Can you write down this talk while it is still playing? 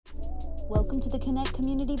Welcome to the Connect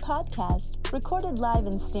Community Podcast, recorded live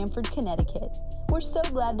in Stamford, Connecticut. We're so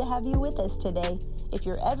glad to have you with us today. If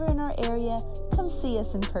you're ever in our area, come see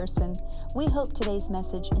us in person. We hope today's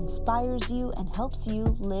message inspires you and helps you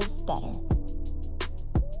live better.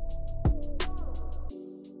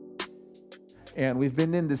 And we've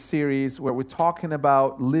been in this series where we're talking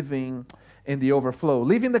about living in the overflow,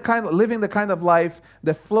 living the kind of life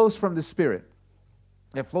that flows from the Spirit,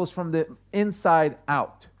 that flows from the inside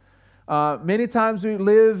out. Many times we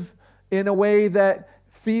live in a way that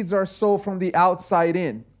feeds our soul from the outside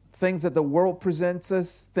in. Things that the world presents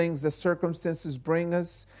us, things that circumstances bring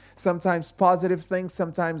us, sometimes positive things,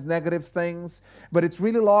 sometimes negative things. But it's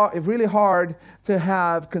really hard to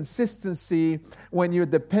have consistency when you're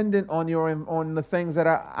dependent on the things that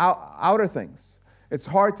are outer things. It's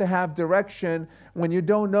hard to have direction when you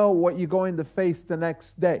don't know what you're going to face the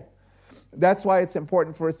next day. That's why it's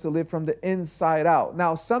important for us to live from the inside out.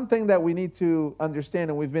 Now, something that we need to understand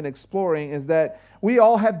and we've been exploring is that we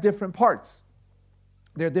all have different parts.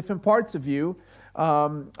 There are different parts of you.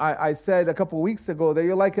 I said a couple of weeks ago that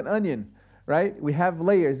you're like an onion, right? We have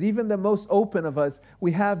layers. Even the most open of us,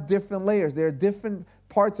 we have different layers. There are different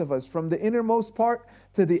parts of us, from the innermost part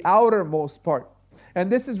to the outermost part.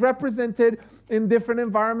 And this is represented in different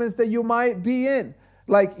environments that you might be in.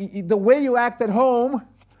 Like the way you act at home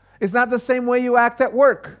is not the same way you act at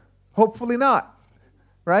work. Hopefully not,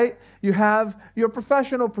 right? You have your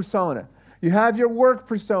professional persona. You have your work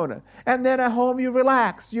persona. And then at home you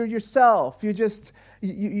relax. You're yourself.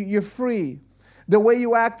 You're free. The way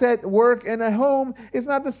you act at work and at home is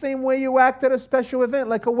not the same way you act at a special event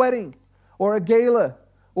like a wedding or a gala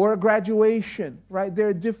or a graduation, right? There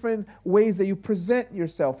are different ways that you present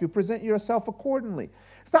yourself. You present yourself accordingly.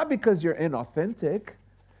 It's not because you're inauthentic.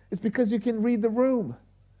 It's because you can read the room.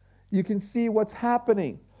 You can see what's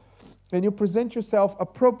happening, and you present yourself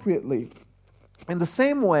appropriately. In the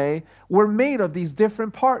same way, we're made of these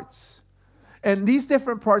different parts, and these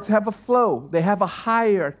different parts have a flow. They have a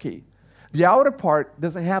hierarchy. The outer part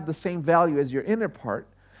doesn't have the same value as your inner part,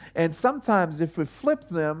 and sometimes if we flip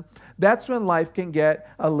them, that's when life can get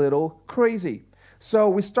a little crazy. So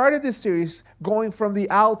we started this series going from the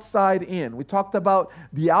outside in. We talked about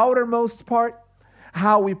the outermost part,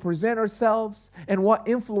 how we present ourselves, and what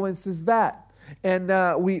influences that. And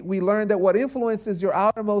we learned that what influences your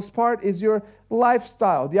outermost part is your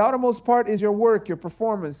lifestyle. The outermost part is your work, your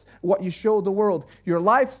performance, what you show the world. Your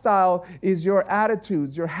lifestyle is your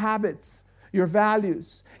attitudes, your habits, your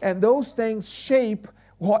values. And those things shape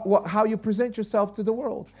how you present yourself to the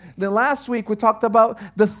world. Then last week we talked about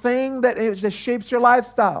the thing that shapes your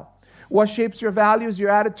lifestyle. What shapes your values,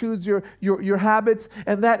 your attitudes, your habits,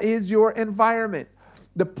 and that is your environment.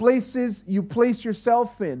 The places you place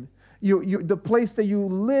yourself in, the place that you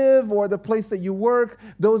live or the place that you work,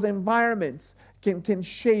 those environments can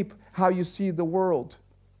shape how you see the world.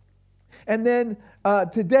 And then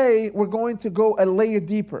today we're going to go a layer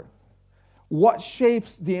deeper. What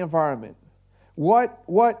shapes the environment? What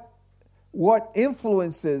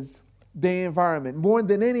influences the environment more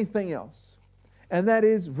than anything else? And that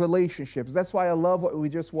is relationships. That's why I love what we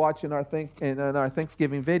just watched in our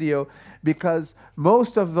Thanksgiving video, because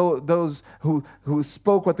most of those who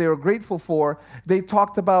spoke what they were grateful for, they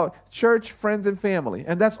talked about church, friends, and family.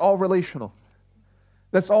 And that's all relational.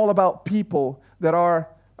 That's all about people that are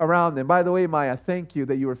around them. By the way, Maya, thank you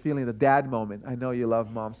that you were feeling the dad moment. I know you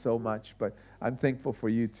love Mom so much, but I'm thankful for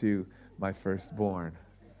you too, my firstborn.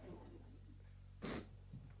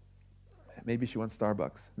 Maybe she wants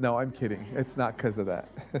Starbucks. No, I'm kidding. It's not because of that.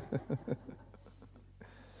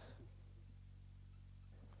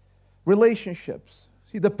 Relationships.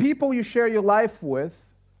 See, the people you share your life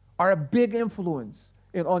with are a big influence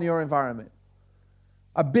on your environment.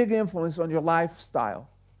 A big influence on your lifestyle.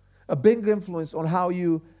 A big influence on how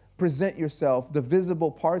you present yourself, the visible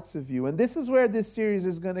parts of you. And this is where this series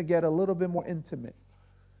is going to get a little bit more intimate.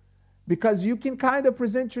 Because you can kind of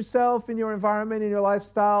present yourself in your environment, in your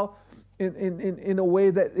lifestyle, in a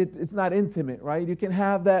way that it's not intimate, right? You can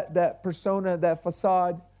have that persona, that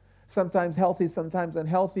facade, sometimes healthy, sometimes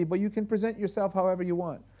unhealthy, but you can present yourself however you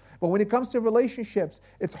want. But when it comes to relationships,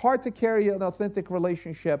 it's hard to carry an authentic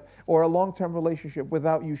relationship or a long-term relationship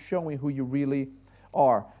without you showing who you really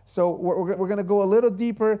are. So we're going to go a little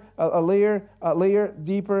deeper, a layer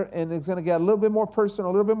deeper, and it's going to get a little bit more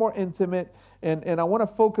personal, a little bit more intimate, and I want to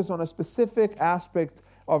focus on a specific aspect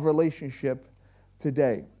of relationship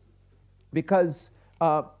today. Because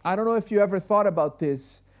I don't know if you ever thought about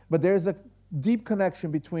this, but there's a deep connection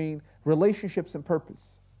between relationships and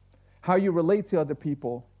purpose. How you relate to other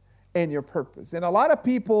people and your purpose. And a lot of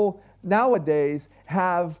people nowadays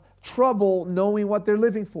have trouble knowing what they're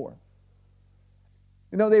living for.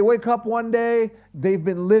 They wake up one day, they've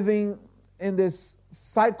been living in this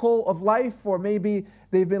cycle of life, or maybe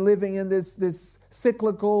they've been living in this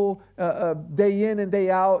cyclical day in and day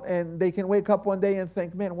out, and they can wake up one day and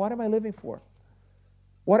think, man, what am I living for?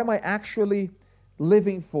 What am I actually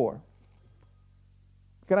living for?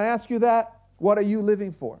 Can I ask you that? What are you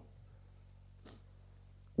living for?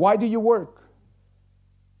 Why do you work?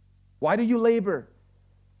 Why do you labor?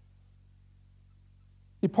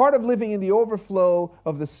 The part of living in the overflow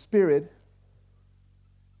of the Spirit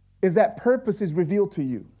is that purpose is revealed to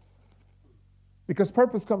you. Because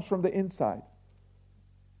purpose comes from the inside.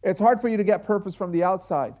 It's hard for you to get purpose from the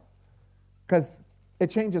outside because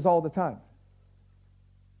it changes all the time.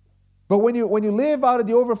 But when you live out of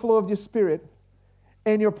the overflow of your Spirit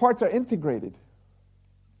and your parts are integrated,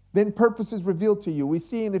 then purpose is revealed to you. We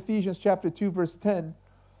see in Ephesians chapter 2, verse 10,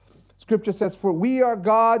 Scripture says, for we are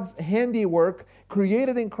God's handiwork,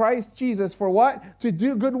 created in Christ Jesus for what? To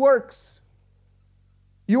do good works.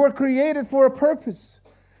 You are created for a purpose.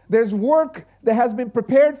 There's work that has been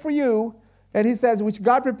prepared for you, and he says, which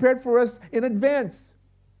God prepared for us in advance.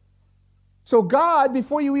 So God,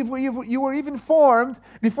 before you were even formed,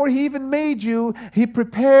 before he even made you, he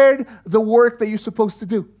prepared the work that you're supposed to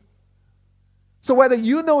do. So whether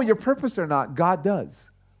you know your purpose or not, God does.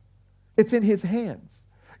 It's in his hands.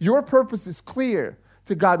 Your purpose is clear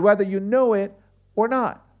to God, whether you know it or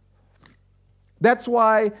not. That's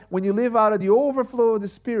why when you live out of the overflow of the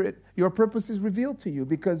Spirit, your purpose is revealed to you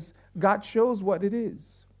because God shows what it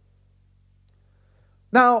is.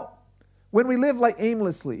 Now, when we live like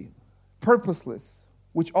aimlessly, purposeless,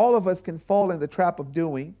 which all of us can fall in the trap of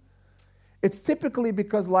doing, it's typically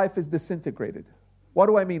because life is disintegrated. What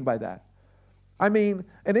do I mean by that? I mean,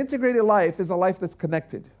 an integrated life is a life that's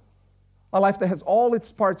connected. A life that has all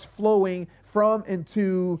its parts flowing from and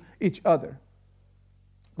to each other.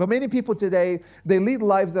 But many people today, they lead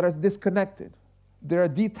lives that are disconnected. They're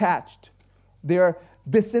detached. They're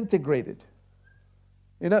disintegrated.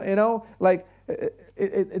 Like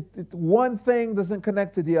one thing doesn't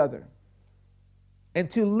connect to the other. And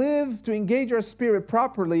to engage our spirit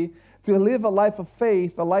properly, to live a life of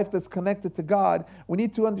faith, a life that's connected to God, we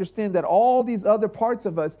need to understand that all these other parts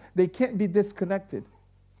of us, they can't be disconnected.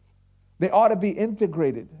 They ought to be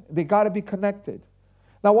integrated. They got to be connected.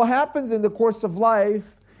 Now, what happens in the course of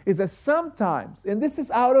life is that sometimes, and this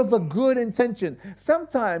is out of a good intention,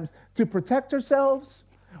 sometimes to protect ourselves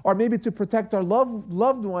or maybe to protect our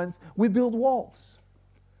loved ones, we build walls.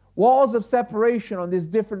 Walls of separation on these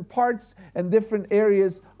different parts and different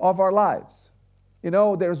areas of our lives.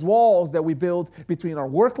 There's walls that we build between our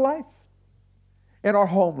work life and our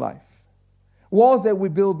home life. Walls that we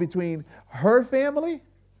build between her family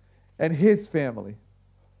and his family.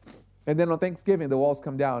 And then on Thanksgiving, the walls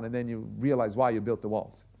come down, and then you realize why you built the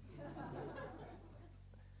walls.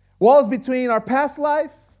 Walls between our past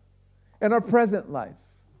life and our present life.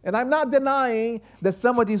 And I'm not denying that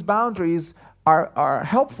some of these boundaries are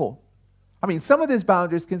helpful. I mean, some of these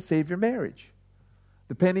boundaries can save your marriage,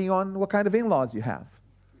 depending on what kind of in-laws you have.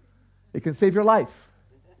 It can save your life,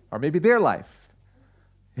 or maybe their life.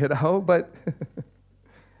 But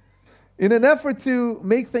in an effort to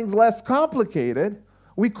make things less complicated,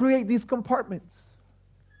 we create these compartments.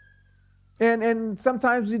 And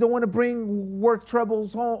sometimes we don't want to bring work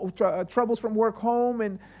troubles home, troubles from work home,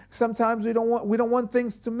 and sometimes we don't want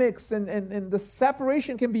things to mix. And the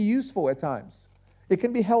separation can be useful at times. It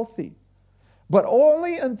can be healthy, but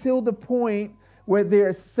only until the point where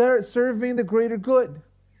they're serving the greater good.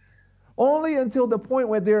 Only until the point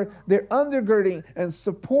where they're undergirding and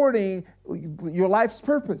supporting your life's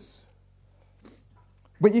purpose.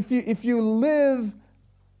 But if you live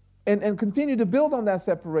and continue to build on that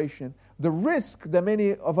separation, the risk that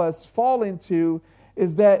many of us fall into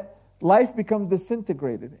is that life becomes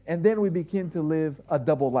disintegrated, and then we begin to live a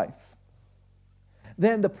double life.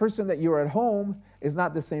 Then the person that you're at home is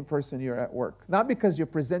not the same person you're at work. Not because you're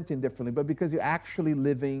presenting differently, but because you're actually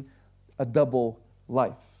living a double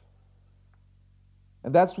life.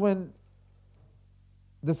 And that's when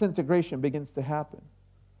disintegration begins to happen.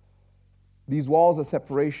 These walls of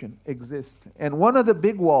separation exist. And one of the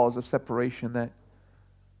big walls of separation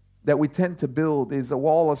that we tend to build is a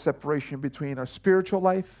wall of separation between our spiritual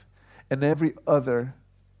life and every other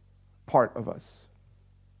part of us.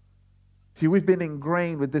 See, we've been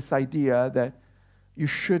ingrained with this idea that you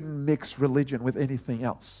shouldn't mix religion with anything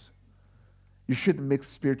else. You shouldn't mix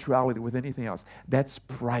spirituality with anything else. That's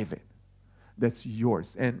private. That's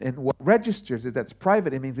yours. And what registers is that's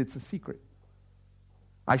private, it means it's a secret.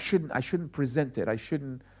 I shouldn't present it. I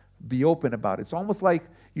shouldn't be open about it. It's almost like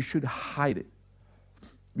you should hide it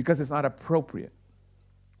because it's not appropriate.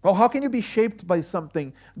 Or how can you be shaped by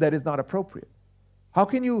something that is not appropriate? How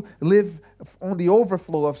can you live on the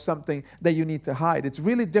overflow of something that you need to hide? It's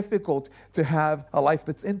really difficult to have a life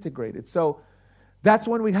that's integrated. So that's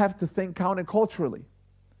when we have to think counterculturally.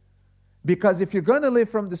 Because if you're going to live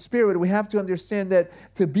from the Spirit, we have to understand that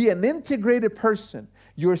to be an integrated person,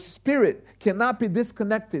 your spirit cannot be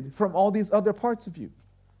disconnected from all these other parts of you.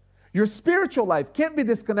 Your spiritual life can't be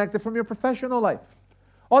disconnected from your professional life.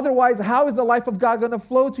 Otherwise, how is the life of God going to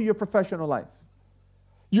flow to your professional life?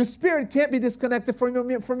 Your spirit can't be disconnected from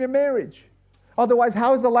your marriage. Otherwise,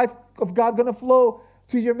 how is the life of God going to flow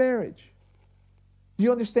to your marriage? Do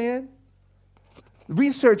you understand?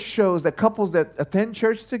 Research shows that couples that attend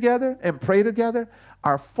church together and pray together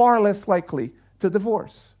are far less likely to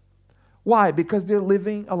divorce. Why? Because they're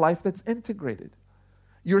living a life that's integrated.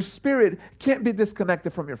 Your spirit can't be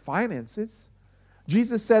disconnected from your finances.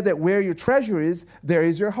 Jesus said that where your treasure is, there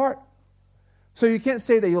is your heart. So you can't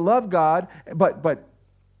say that you love God, but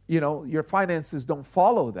your finances don't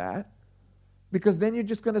follow that, because then you're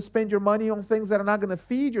just going to spend your money on things that are not going to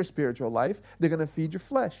feed your spiritual life. They're going to feed your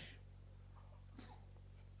flesh.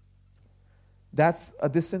 That's a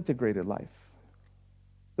disintegrated life.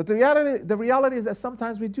 But the reality is that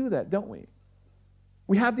sometimes we do that, don't we?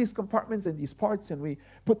 We have these compartments and these parts, and we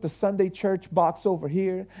put the Sunday church box over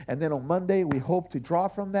here, and then on Monday we hope to draw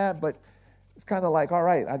from that, but it's kind of like, all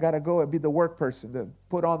right, I got to go and be the work person, to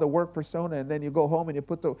put on the work persona, and then you go home and you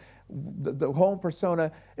put the home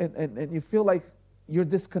persona, and you feel like you're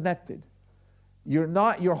disconnected. You're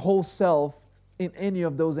not your whole self in any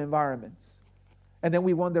of those environments. And then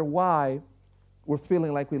we wonder why we're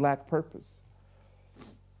feeling like we lack purpose.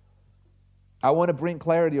 I want to bring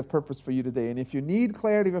clarity of purpose for you today. And if you need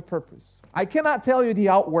clarity of purpose, I cannot tell you the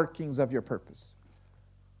outworkings of your purpose.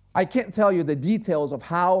 I can't tell you the details of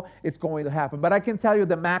how it's going to happen, but I can tell you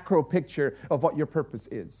the macro picture of what your purpose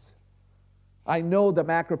is. I know the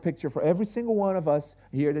macro picture for every single one of us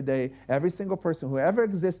here today, every single person who ever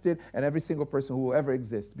existed and every single person who will ever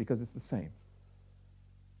exist, because it's the same.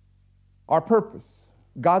 Our purpose,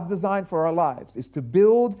 God's design for our lives, is to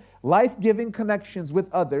build life-giving connections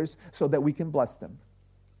with others so that we can bless them.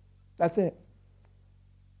 That's it.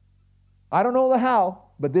 I don't know the how,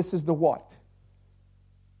 but this is the what.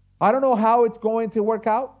 I don't know how it's going to work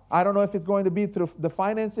out. I don't know if it's going to be through the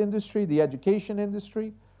finance industry, the education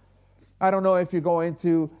industry. I don't know if you're going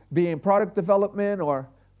to be in product development or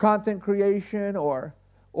content creation or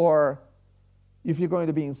if you're going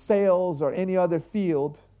to be in sales or any other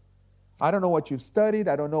field. I don't know what you've studied.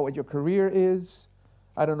 I don't know what your career is.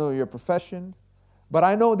 I don't know your profession. But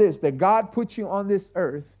I know this, that God put you on this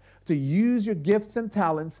earth to use your gifts and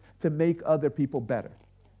talents to make other people better.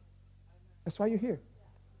 That's why you're here.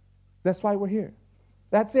 That's why we're here.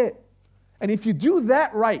 That's it. And if you do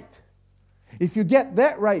that right, if you get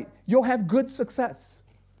that right, you'll have good success.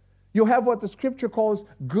 You'll have what the scripture calls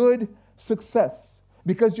good success,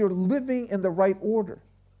 because you're living in the right order.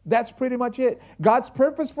 That's pretty much it. God's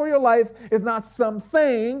purpose for your life is not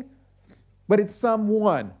something, but it's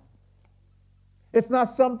someone. It's not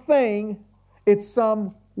something, it's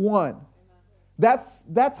someone.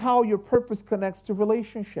 That's how your purpose connects to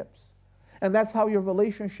relationships. And that's how your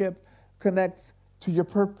relationship connects to your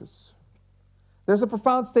purpose. There's a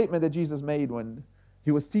profound statement that Jesus made when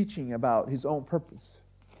he was teaching about his own purpose.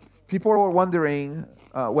 People were wondering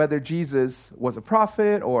whether Jesus was a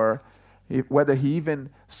prophet or whether he even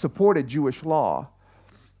supported Jewish law.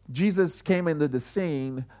 Jesus came into the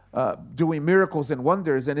scene doing miracles and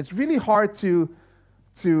wonders, and it's really hard to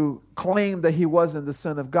claim that he wasn't the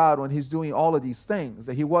Son of God when he's doing all of these things,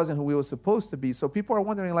 that he wasn't who he was supposed to be. So people are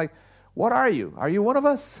wondering, like, what are you? Are you one of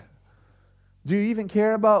us? Do you even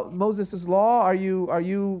care about Moses' law? Or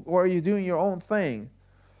are you doing your own thing?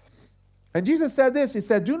 And Jesus said this, he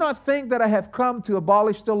said, "Do not think that I have come to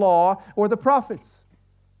abolish the law or the prophets.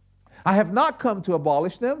 I have not come to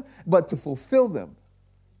abolish them, but to fulfill them."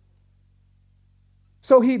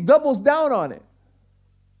 So he doubles down on it.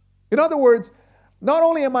 In other words, not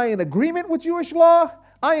only am I in agreement with Jewish law,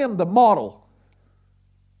 I am the model.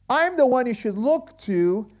 I'm the one you should look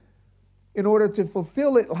to in order to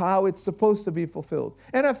fulfill it how it's supposed to be fulfilled.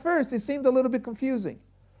 And at first, it seemed a little bit confusing.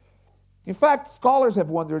 In fact, scholars have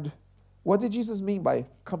wondered, what did Jesus mean by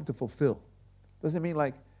come to fulfill? Does it mean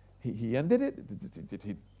like he ended it? Did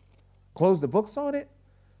he close the books on it?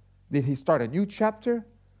 Did he start a new chapter?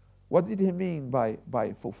 What did he mean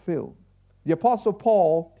by fulfill? The Apostle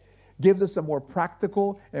Paul gives us a more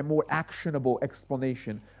practical and more actionable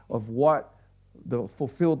explanation of what the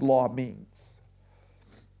fulfilled law means.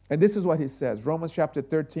 And this is what he says, Romans chapter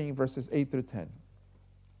 13, verses 8 through 10.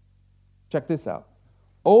 Check this out.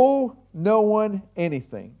 Owe no one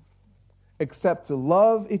anything except to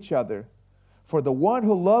love each other, for the one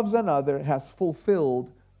who loves another has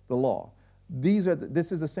fulfilled the law.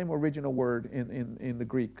 This is the same original word in the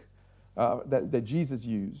Greek that Jesus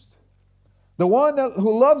used. The one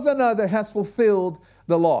who loves another has fulfilled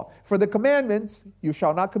the law. For the commandments, you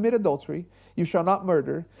shall not commit adultery, you shall not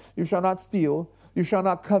murder, you shall not steal, you shall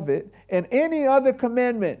not covet, and any other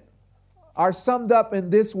commandment are summed up in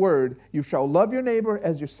this word: you shall love your neighbor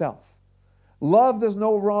as yourself. Love does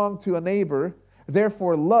no wrong to a neighbor,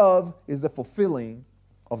 therefore love is the fulfilling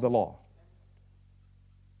of the law.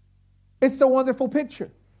 It's a wonderful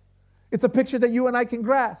picture. It's a picture that you and I can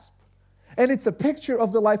grasp. And it's a picture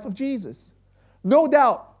of the life of Jesus. No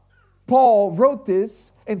doubt, Paul wrote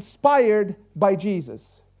this inspired by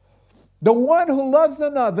Jesus. The one who loves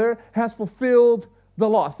another has fulfilled the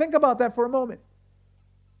law. Think about that for a moment.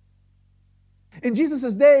 In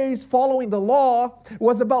Jesus' days, following the law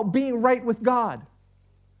was about being right with God.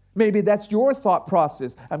 Maybe that's your thought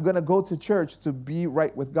process. I'm going to go to church to be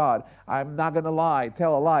right with God. I'm not going to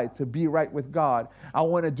tell a lie to be right with God. I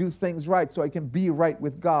want to do things right so I can be right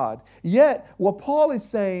with God. Yet, what Paul is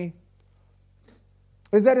saying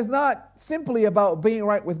is that it's not simply about being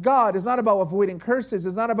right with God. It's not about avoiding curses.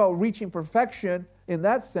 It's not about reaching perfection in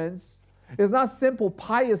that sense. It's not simple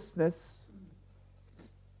piousness.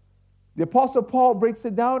 The Apostle Paul breaks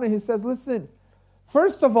it down and he says, listen,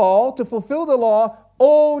 first of all, to fulfill the law,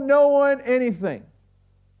 owe no one anything.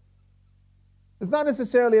 It's not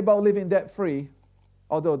necessarily about living debt-free,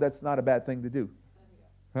 although that's not a bad thing to do,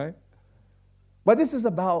 right? But this is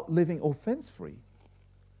about living offense-free.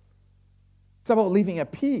 It's about living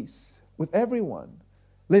at peace with everyone,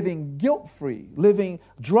 living guilt-free, living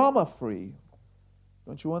drama-free.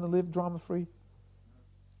 Don't you want to live drama-free?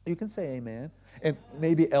 You can say amen, and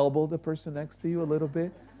maybe elbow the person next to you a little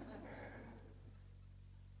bit.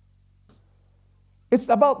 It's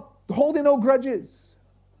about holding no grudges,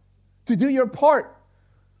 to do your part,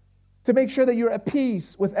 to make sure that you're at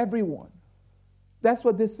peace with everyone. That's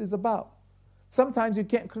what this is about. Sometimes you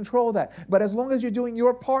can't control that, but as long as you're doing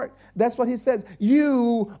your part, that's what he says.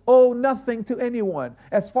 You owe nothing to anyone.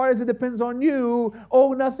 As far as it depends on you,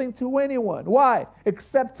 owe nothing to anyone. Why?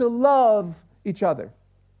 Except to love each other.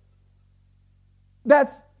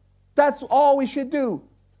 That's all we should do.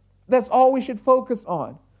 That's all we should focus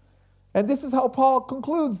on. And this is how Paul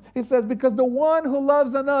concludes. He says, because the one who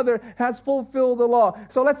loves another has fulfilled the law.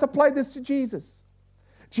 So let's apply this to Jesus.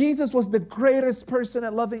 Jesus was the greatest person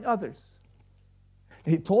at loving others.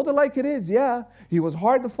 He told it like it is, yeah. He was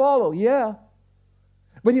hard to follow, yeah.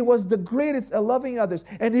 But he was the greatest at loving others.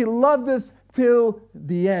 And he loved us till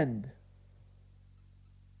the end.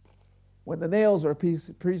 When the nails were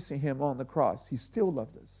piercing him on the cross, he still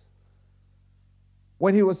loved us.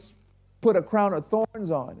 When he was put a crown of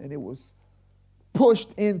thorns on and it was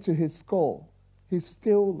pushed into his skull, he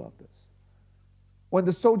still loved us. When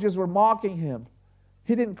the soldiers were mocking him,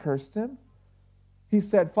 he didn't curse them. He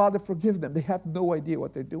said, Father, forgive them. They have no idea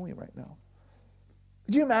what they're doing right now.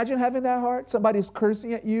 Could you imagine having that heart? Somebody's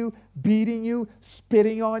cursing at you, beating you,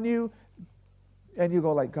 spitting on you, and you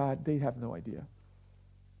go like, God, they have no idea.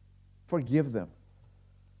 Forgive them.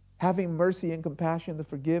 Having mercy and compassion to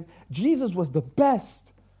forgive. Jesus was the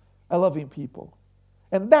best at loving people.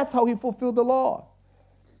 And that's how he fulfilled the law.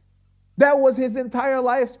 That was his entire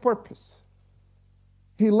life's purpose.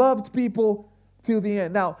 He loved people till the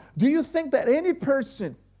end. Now, do you think that any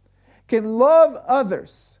person can love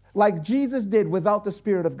others like Jesus did without the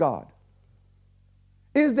Spirit of God?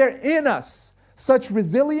 Is there in us such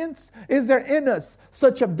resilience? Is there in us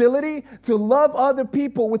such ability to love other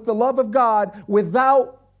people with the love of God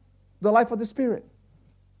without the life of the Spirit?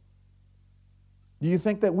 Do you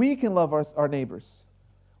think that we can love our neighbors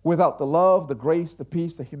without the love, the grace, the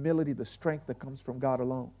peace, the humility, the strength that comes from God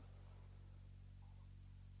alone?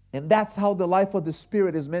 And that's how the life of the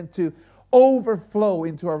Spirit is meant to overflow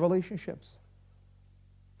into our relationships.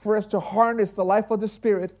 For us to harness the life of the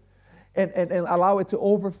Spirit and allow it to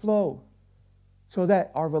overflow so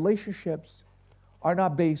that our relationships are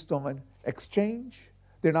not based on exchange.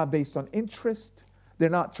 They're not based on interest. They're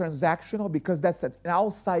not transactional, because that's an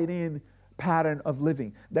outside-in pattern of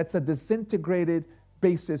living. That's a disintegrated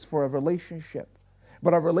basis for a relationship.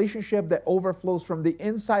 But a relationship that overflows from the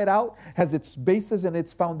inside out has its basis and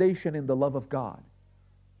its foundation in the love of God.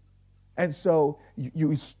 And so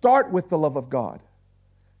you start with the love of God.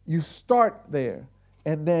 You start there,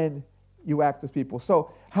 and then you act with people.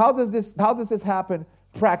 So how does this happen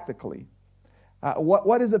practically?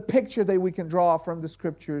 What is a picture that we can draw from the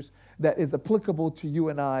scriptures that is applicable to you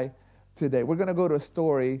and I today? We're going to go to a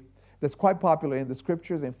story that's quite popular in the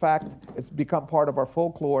scriptures. In fact, it's become part of our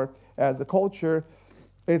folklore as a culture.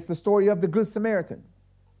 It's the story of the Good Samaritan.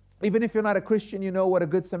 Even if you're not a Christian, you know what a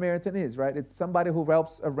Good Samaritan is, right? It's somebody who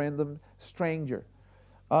helps a random stranger.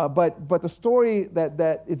 But the story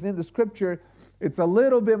that is in the scripture, it's a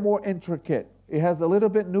little bit more intricate. It has a little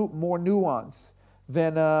bit more nuance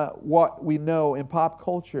than what we know in pop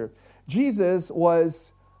culture. Jesus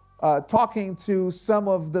was talking to some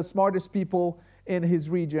of the smartest people in his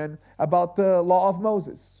region about the law of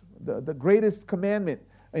Moses, the greatest commandment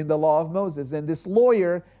in the law of Moses. And this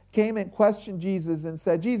lawyer came and questioned Jesus and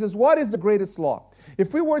said, Jesus, what is the greatest law?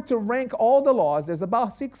 If we were to rank all the laws, there's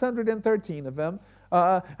about 613 of them,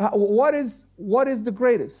 what is the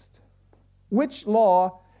greatest? Which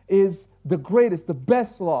law is the greatest, the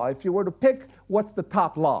best law? If you were to pick, what's the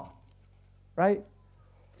top law? Right?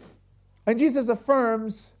 And Jesus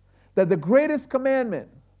affirms that the greatest commandment,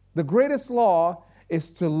 the greatest law,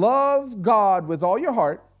 is to love God with all your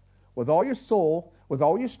heart, with all your soul, with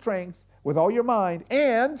all your strength, with all your mind,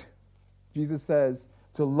 and, Jesus says,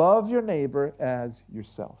 to love your neighbor as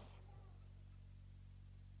yourself.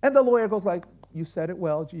 And the lawyer goes like, you said it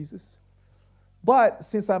well, Jesus. But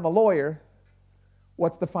since I'm a lawyer,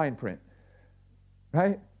 what's the fine print?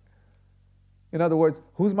 Right? In other words,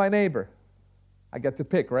 who's my neighbor? I get to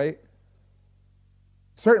pick, right?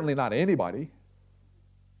 Certainly not anybody.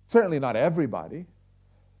 Certainly not everybody.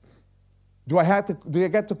 Do I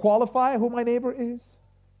get to qualify who my neighbor is?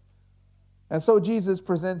 And so Jesus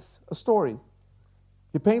presents a story.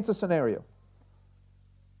 He paints a scenario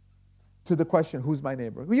to the question, who's my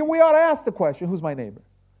neighbor? We ought to ask the question, who's my neighbor?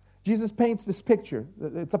 Jesus paints this picture.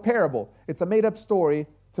 It's a parable. It's a made-up story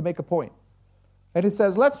to make a point. And he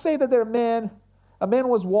says, let's say that a man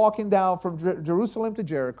was walking down from Jerusalem to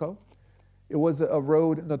Jericho. It was a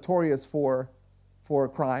road notorious for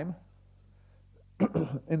crime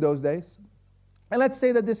in those days. And let's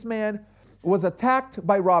say that this man was attacked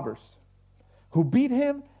by robbers who beat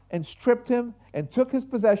him and stripped him and took his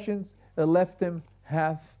possessions and left him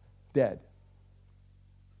half dead.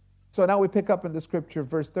 So now we pick up in the scripture,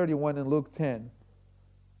 verse 31 in Luke 10.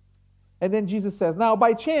 And then Jesus says, now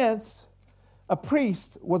by chance, a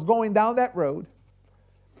priest was going down that road,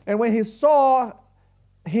 and when he saw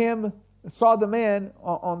the man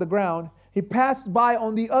on the ground, he passed by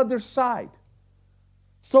on the other side.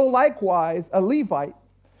 So likewise, a Levite,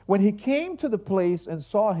 when he came to the place and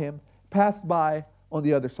saw him, passed by on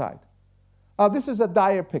the other side. This is a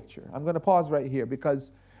dire picture. I'm going to pause right here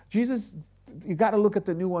because Jesus, you got to look at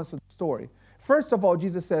the nuance of the story. First of all,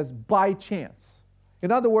 Jesus says, by chance.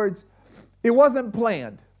 In other words, it wasn't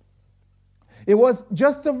planned. It was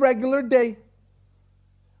just a regular day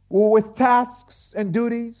with tasks and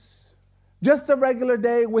duties. Just a regular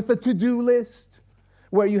day with a to-do list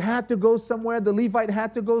where you had to go somewhere. The Levite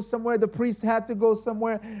had to go somewhere. The priest had to go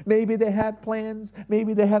somewhere. Maybe they had plans.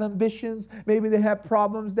 Maybe they had ambitions. Maybe they had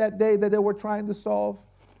problems that day that they were trying to solve.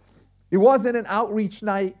 It wasn't an outreach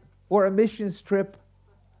night or a missions trip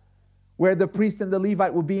where the priest and the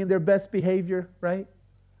Levite would be in their best behavior, right?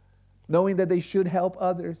 Knowing that they should help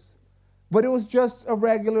others. But it was just a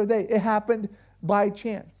regular day. It happened by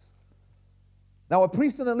chance. Now, a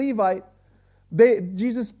priest and a Levite,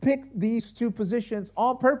 Jesus picked these two positions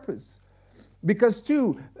on purpose because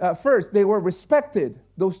first, they were respected.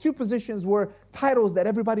 Those two positions were titles that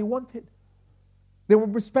everybody wanted. They were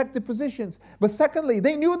respected positions. But secondly,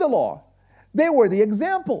 they knew the law. They were the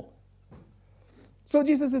example. So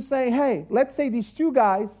Jesus is saying, hey, let's say these two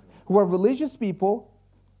guys who are religious people,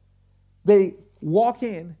 they walk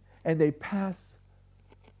in and they pass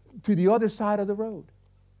to the other side of the road.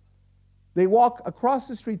 They walk across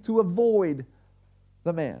the street to avoid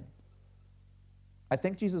the man. I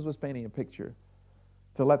think Jesus was painting a picture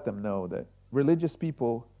to let them know that religious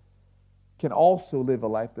people can also live a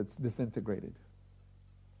life that's disintegrated.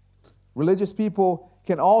 Religious people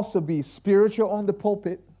can also be spiritual on the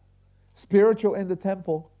pulpit, spiritual in the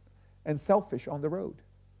temple, and selfish on the road.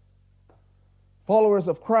 Followers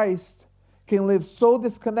of Christ can live so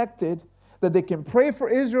disconnected that they can pray for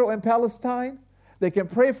Israel and Palestine, they can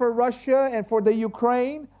pray for Russia and for the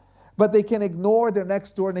Ukraine, but they can ignore their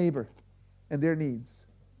next door neighbor and their needs.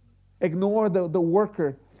 Ignore the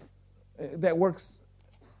worker that works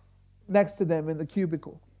next to them in the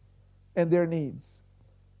cubicle and their needs.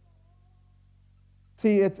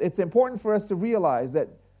 See, it's important for us to realize that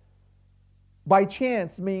by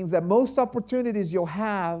chance means that most opportunities you'll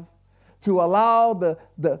have to allow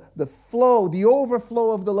the flow, the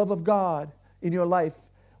overflow of the love of God in your life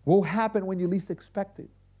will happen when you least expect it.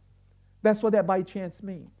 That's what that by chance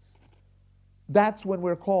means. That's when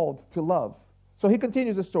we're called to love. So he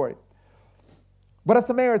continues the story. But a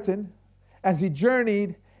Samaritan, as he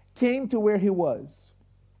journeyed, came to where he was.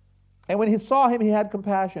 And when he saw him, he had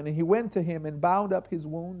compassion, and he went to him and bound up his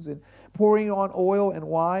wounds, and pouring on oil and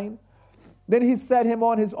wine. Then he set him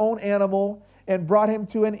on his own animal and brought him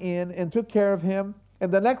to an inn and took care of him.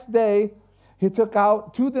 And the next day he took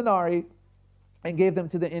out 2 denarii and gave them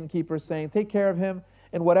to the innkeeper, saying, take care of him,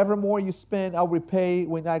 and whatever more you spend, I'll repay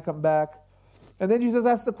when I come back. And then Jesus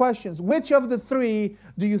asked the questions, which of the 3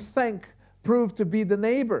 do you think proved to be the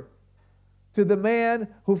neighbor to the man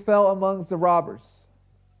who fell amongst the robbers?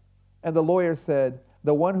 And the lawyer said,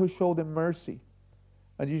 the one who showed him mercy.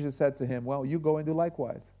 And Jesus said to him, well, you go and do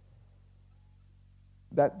likewise.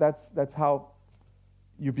 That's how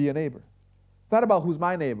you be a neighbor. It's not about who's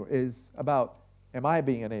my neighbor. It's about, am I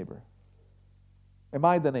being a neighbor? Am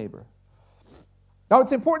I the neighbor? Now,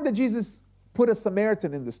 it's important that Jesus put a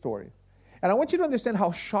Samaritan in the story. And I want you to understand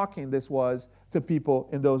how shocking this was to people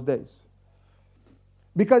in those days.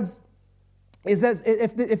 Because it says,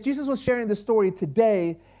 if Jesus was sharing the story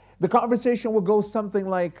today, the conversation would go something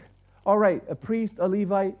like, all right, a priest, a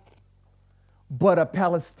Levite, but a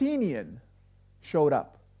Palestinian showed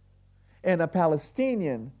up. And a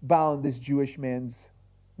Palestinian bound this Jewish man's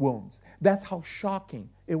wounds. That's how shocking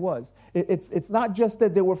it was. It's not just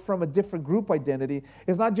that they were from a different group identity.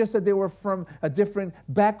 It's not just that they were from a different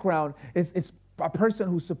background. It's a person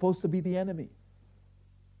who's supposed to be the enemy.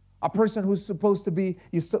 A person who's supposed to be,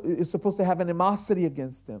 is supposed to have animosity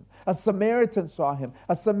against him. A Samaritan saw him.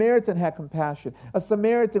 A Samaritan had compassion. A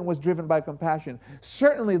Samaritan was driven by compassion.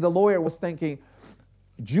 Certainly the lawyer was thinking,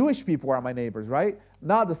 Jewish people are my neighbors, right?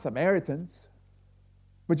 Not the Samaritans.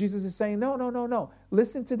 But Jesus is saying, no.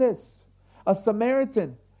 Listen to this. A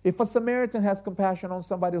Samaritan, if a Samaritan has compassion on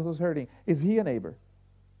somebody who's hurting, is he a neighbor?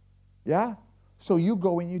 Yeah? So you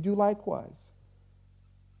go and you do likewise.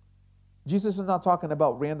 Jesus is not talking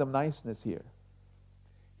about random niceness here.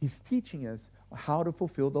 He's teaching us how to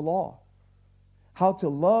fulfill the law, how to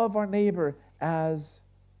love our neighbor as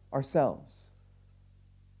ourselves.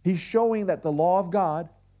 He's showing that the law of God,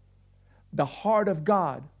 the heart of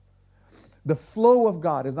God, the flow of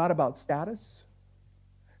God is not about status.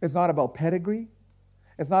 It's not about pedigree.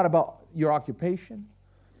 It's not about your occupation.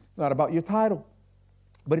 It's not about your title.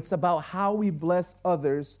 But it's about how we bless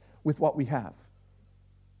others with what we have.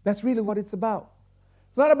 That's really what it's about.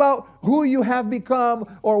 It's not about who you have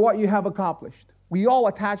become or what you have accomplished. We all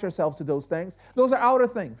attach ourselves to those things. Those are outer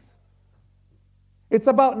things. It's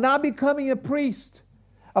about not becoming a priest,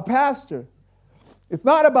 a pastor. It's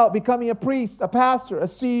not about becoming a priest, a pastor, a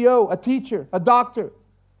CEO, a teacher, a doctor,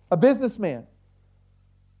 a businessman,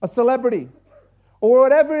 a celebrity, or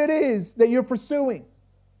whatever it is that you're pursuing.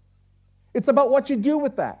 It's about what you do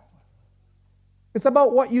with that. It's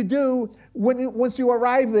about what you do once you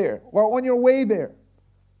arrive there or on your way there.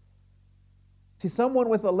 See, someone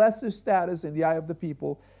with a lesser status in the eye of the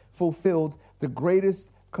people fulfilled the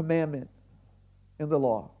greatest commandment in the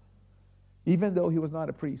law, even though he was not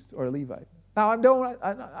a priest or a Levite. Now, I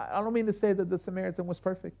don't mean to say that the Samaritan was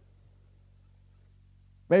perfect.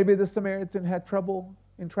 Maybe the Samaritan had trouble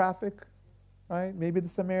in traffic, right? Maybe the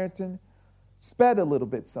Samaritan sped a little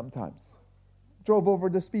bit sometimes, drove over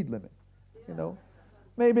the speed limit,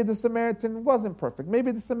 Maybe the Samaritan wasn't perfect.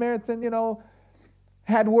 Maybe the Samaritan,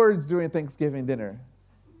 had words during Thanksgiving dinner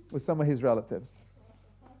with some of his relatives.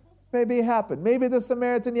 Maybe it happened. Maybe the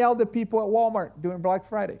Samaritan yelled at people at Walmart during Black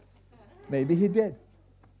Friday. Maybe he did.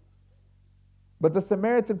 But the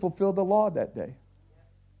Samaritan fulfilled the law that day.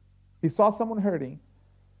 He saw someone hurting,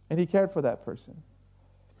 and he cared for that person.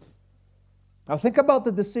 Now think about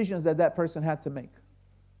the decisions that person had to make.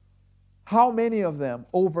 How many of them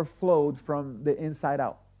overflowed from the inside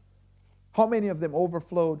out? How many of them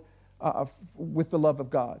overflowed with the love of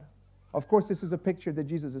God? Of course, this is a picture that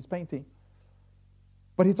Jesus is painting.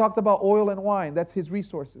 But he talked about oil and wine. That's his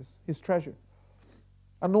resources, his treasure.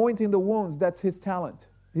 Anointing the wounds, that's his talent,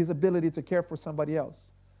 his ability to care for somebody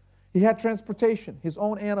else. He had transportation, his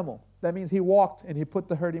own animal. That means he walked and he put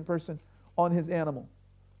the hurting person on his animal.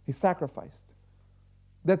 He sacrificed.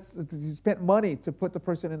 He spent money to put the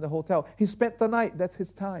person in the hotel. He spent the night. That's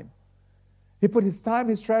his time. He put his time,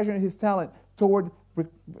 his treasure, and his talent toward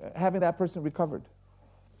having that person recovered.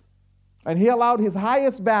 And he allowed his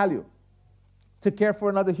highest value to care for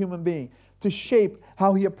another human being, to shape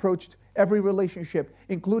how he approached every relationship,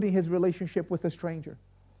 including his relationship with a stranger.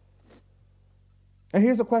 And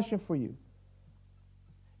here's a question for you.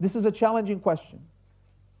 This is a challenging question.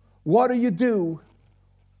 What do you do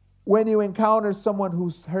when you encounter someone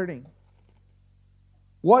who's hurting?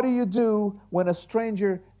 What do you do when a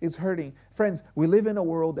stranger is hurting? Friends, we live in a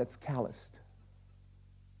world that's calloused.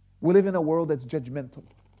 We live in a world that's judgmental.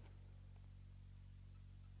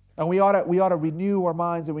 And we ought to renew our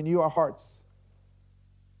minds and renew our hearts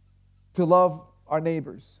to love our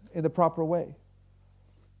neighbors in the proper way.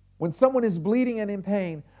 When someone is bleeding and in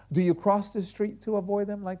pain, do you cross the street to avoid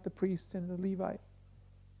them like the priest and the Levite?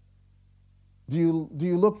 Do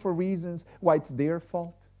you look for reasons why it's their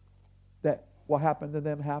fault that what happened to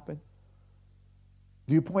them happened?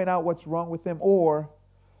 Do you point out what's wrong with them? Or,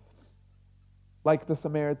 like the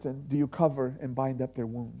Samaritan, do you cover and bind up their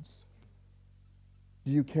wounds?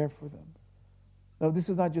 Do you care for them? Now, this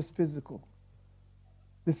is not just physical.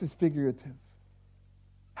 This is figurative.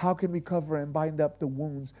 How can we cover and bind up the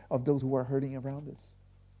wounds of those who are hurting around us?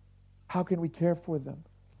 How can we care for them?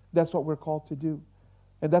 That's what we're called to do.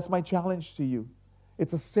 And that's my challenge to you.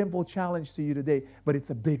 It's a simple challenge to you today, but it's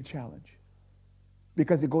a big challenge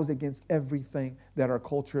because it goes against everything that our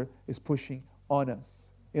culture is pushing on us.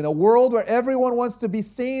 In a world where everyone wants to be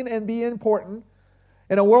seen and be important,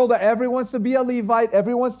 in a world where everyone wants to be a Levite,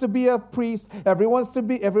 everyone wants to be a priest, everyone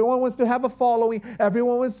wants to have a following,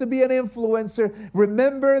 everyone wants to be an influencer,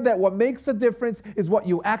 remember that what makes a difference is what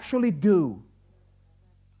you actually do.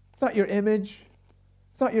 It's not your image.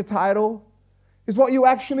 It's not your title. It's what you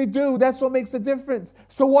actually do. That's what makes a difference.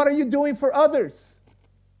 So what are you doing for others?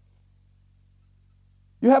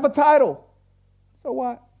 You have a title. So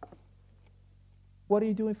what? What are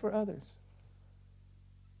you doing for others?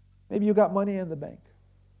 Maybe you got money in the bank.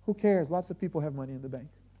 Who cares? Lots of people have money in the bank.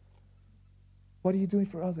 What are you doing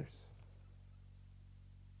for others?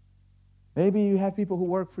 Maybe you have people who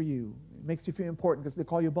work for you. It makes you feel important because they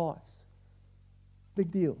call you boss.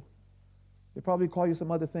 Big deal. They probably call you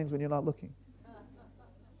some other things when you're not looking.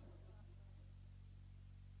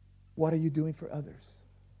 What are you doing for others?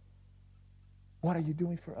 What are you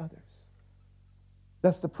doing for others?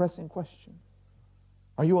 That's the pressing question.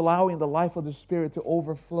 Are you allowing the life of the Spirit to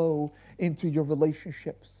overflow into your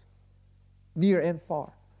relationships, near and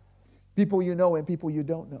far? People you know and people you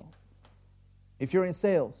don't know. If you're in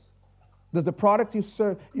sales, does the product you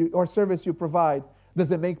serve or service you provide,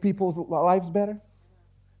 does it make people's lives better?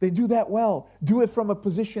 They do that well. Do it from a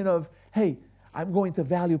position of, hey, I'm going to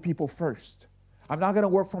value people first. I'm not going to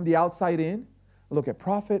work from the outside in. Look at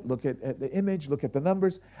profit, look at the image, look at the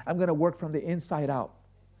numbers. I'm going to work from the inside out.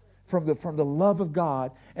 From the love of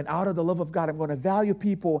God, and out of the love of God, I'm going to value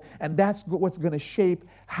people, and that's what's going to shape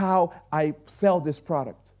how I sell this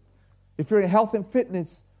product. If you're in health and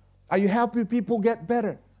fitness, are you helping people get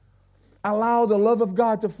better? Allow the love of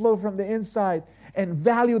God to flow from the inside and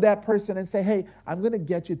value that person and say, hey, I'm going to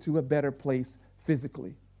get you to a better place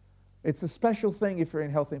physically. It's a special thing if you're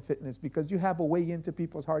in health and fitness because you have a way into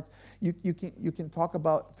people's hearts. You can talk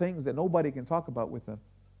about things that nobody can talk about with them.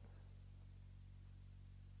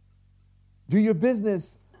 Do your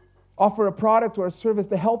business offer a product or a service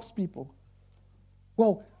that helps people?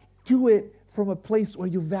 Well, do it from a place where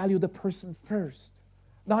you value the person first,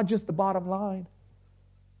 not just the bottom line.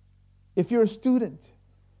 If you're a student,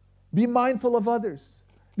 be mindful of others.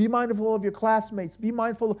 Be mindful of your classmates. Be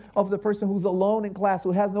mindful of the person who's alone in class,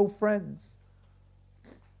 who has no friends.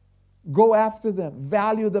 Go after them.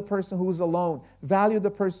 Value the person who's alone. Value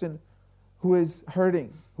the person who is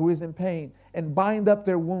hurting, who is in pain, and bind up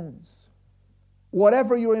their wounds.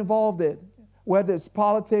 Whatever you're involved in, whether it's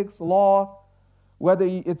politics, law, whether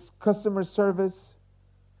it's customer service,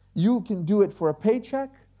 you can do it for a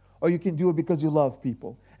paycheck or you can do it because you love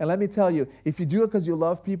people. And let me tell you, if you do it because you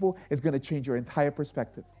love people, it's going to change your entire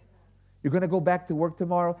perspective. You're going to go back to work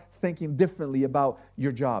tomorrow thinking differently about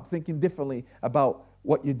your job, thinking differently about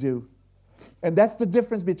what you do. And that's the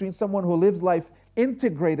difference between someone who lives life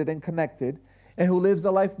integrated and connected and who lives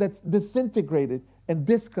a life that's disintegrated and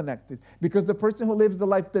disconnected. Because the person who lives the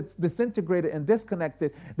life that's disintegrated and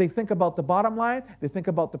disconnected, they think about the bottom line, they think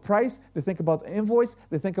about the price, they think about the invoice,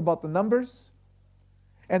 they think about the numbers.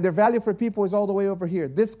 And their value for people is all the way over here,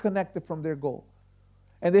 disconnected from their goal.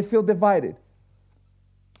 And they feel divided.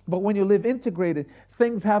 But when you live integrated,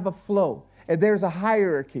 things have a flow. And there's a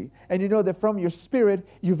hierarchy. And you know that from your spirit,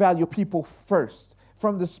 you value people first.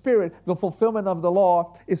 From the spirit, the fulfillment of the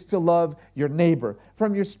law is to love your neighbor.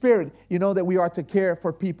 From your spirit, you know that we are to care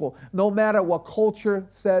for people. No matter what culture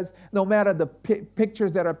says, no matter the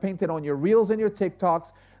pictures that are painted on your reels and your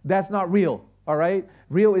TikToks, that's not real, all right?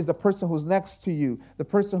 Real is the person who's next to you, the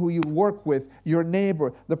person who you work with, your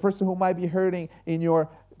neighbor, the person who might be hurting in your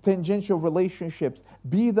tangential relationships.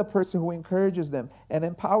 Be the person who encourages them and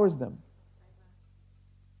empowers them.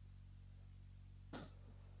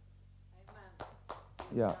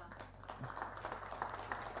 Yeah.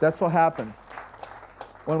 That's what happens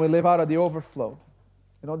when we live out of the overflow.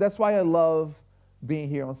 You know, that's why I love being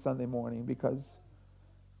here on Sunday morning, because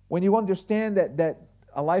when you understand that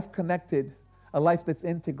a life connected, a life that's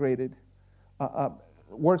integrated,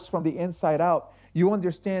 works from the inside out, you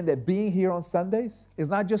understand that being here on Sundays is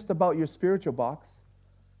not just about your spiritual box.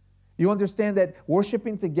 You understand that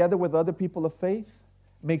worshiping together with other people of faith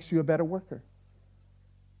makes you a better worker,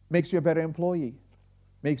 makes you a better employee,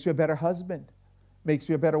 makes you a better husband, makes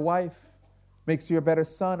you a better wife, makes you a better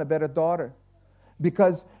son, a better daughter.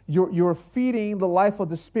 Because you're feeding the life of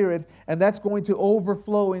the Spirit, and that's going to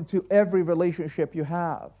overflow into every relationship you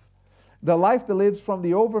have. The life that lives from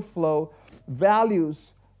the overflow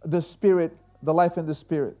values the Spirit, the life in the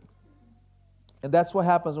Spirit. And that's what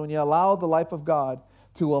happens when you allow the life of God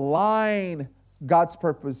to align God's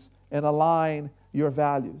purpose and align your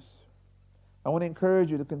values. I want to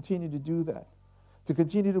encourage you to continue to do that, to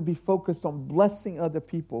continue to be focused on blessing other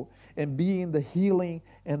people and being the healing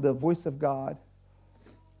and the voice of God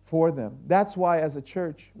for them. That's why as a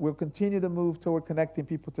church, we'll continue to move toward connecting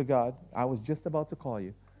people to God. I was just about to call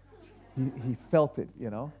you. He felt it, you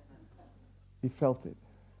know. He felt it.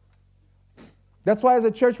 That's why as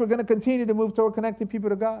a church, we're going to continue to move toward connecting people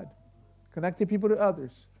to God, connecting people to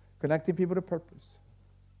others, connecting people to purpose.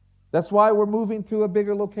 That's why we're moving to a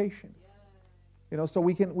bigger location, you know, so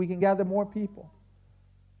we can gather more people.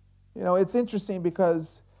 You know, it's interesting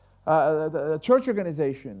because the church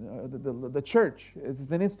organization, the church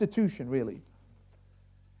is an institution, really.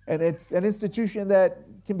 And it's an institution that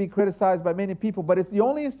can be criticized by many people, but it's the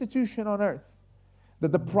only institution on earth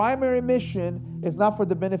that the primary mission is not for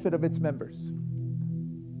the benefit of its members.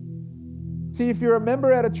 See, if you're a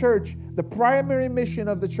member at a church, the primary mission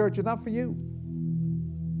of the church is not for you.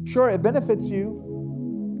 Sure, it benefits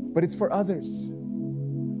you, but it's for others.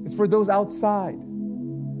 It's for those outside.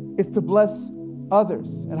 It's to bless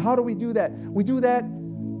others. And how do we do that? We do that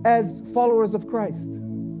as followers of Christ,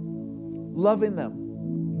 loving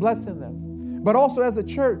them, blessing them. But also as a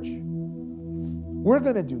church, we're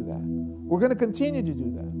going to do that. We're going to continue to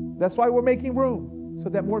do that. That's why we're making room so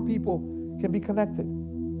that more people can be connected.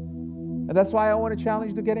 And that's why I want to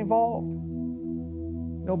challenge you to get involved.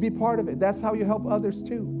 You know, be part of it. That's how you help others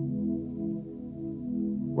too.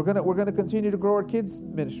 We're going to continue to grow our kids'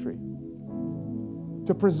 ministry,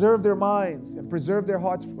 to preserve their minds and preserve their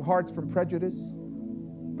hearts from prejudice,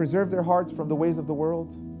 preserve their hearts from the ways of the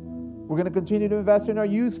world. We're going to continue to invest in our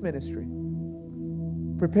youth ministry,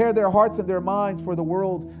 prepare their hearts and their minds for the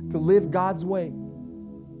world to live God's way,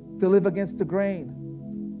 to live against the grain,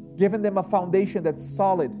 giving them a foundation that's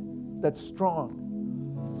solid, that's strong.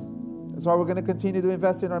 That's why we're going to continue to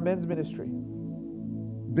invest in our men's ministry,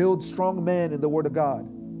 build strong men in the Word of God,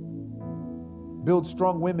 build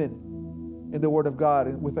strong women in the Word of God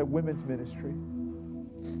and with our women's ministry.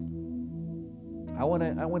 I want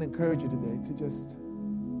to encourage you today to just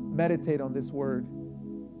meditate on this word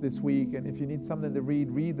this week. And if you need something to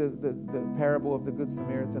read the parable of the Good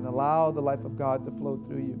Samaritan. Allow the life of God to flow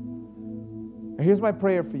through you. And here's my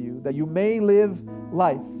prayer for you, that you may live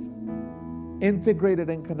life integrated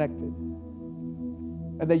and connected.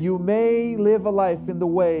 And that you may live a life in the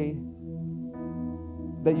way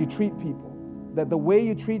that you treat people. That the way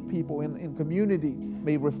you treat people in community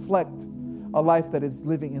may reflect a life that is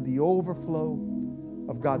living in the overflow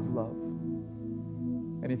of God's love.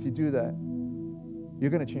 And if you do that,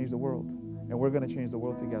 you're going to change the world. And we're going to change the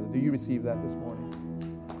world together. Do you receive that this morning?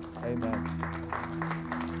 Amen.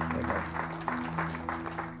 Amen.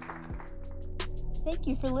 Thank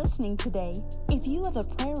you for listening today. If you have a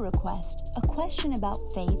prayer request, a question about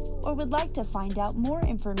faith, or would like to find out more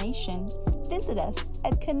information, visit us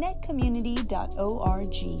at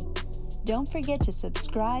connectcommunity.org. Don't forget to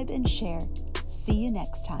subscribe and share. See you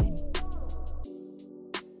next time.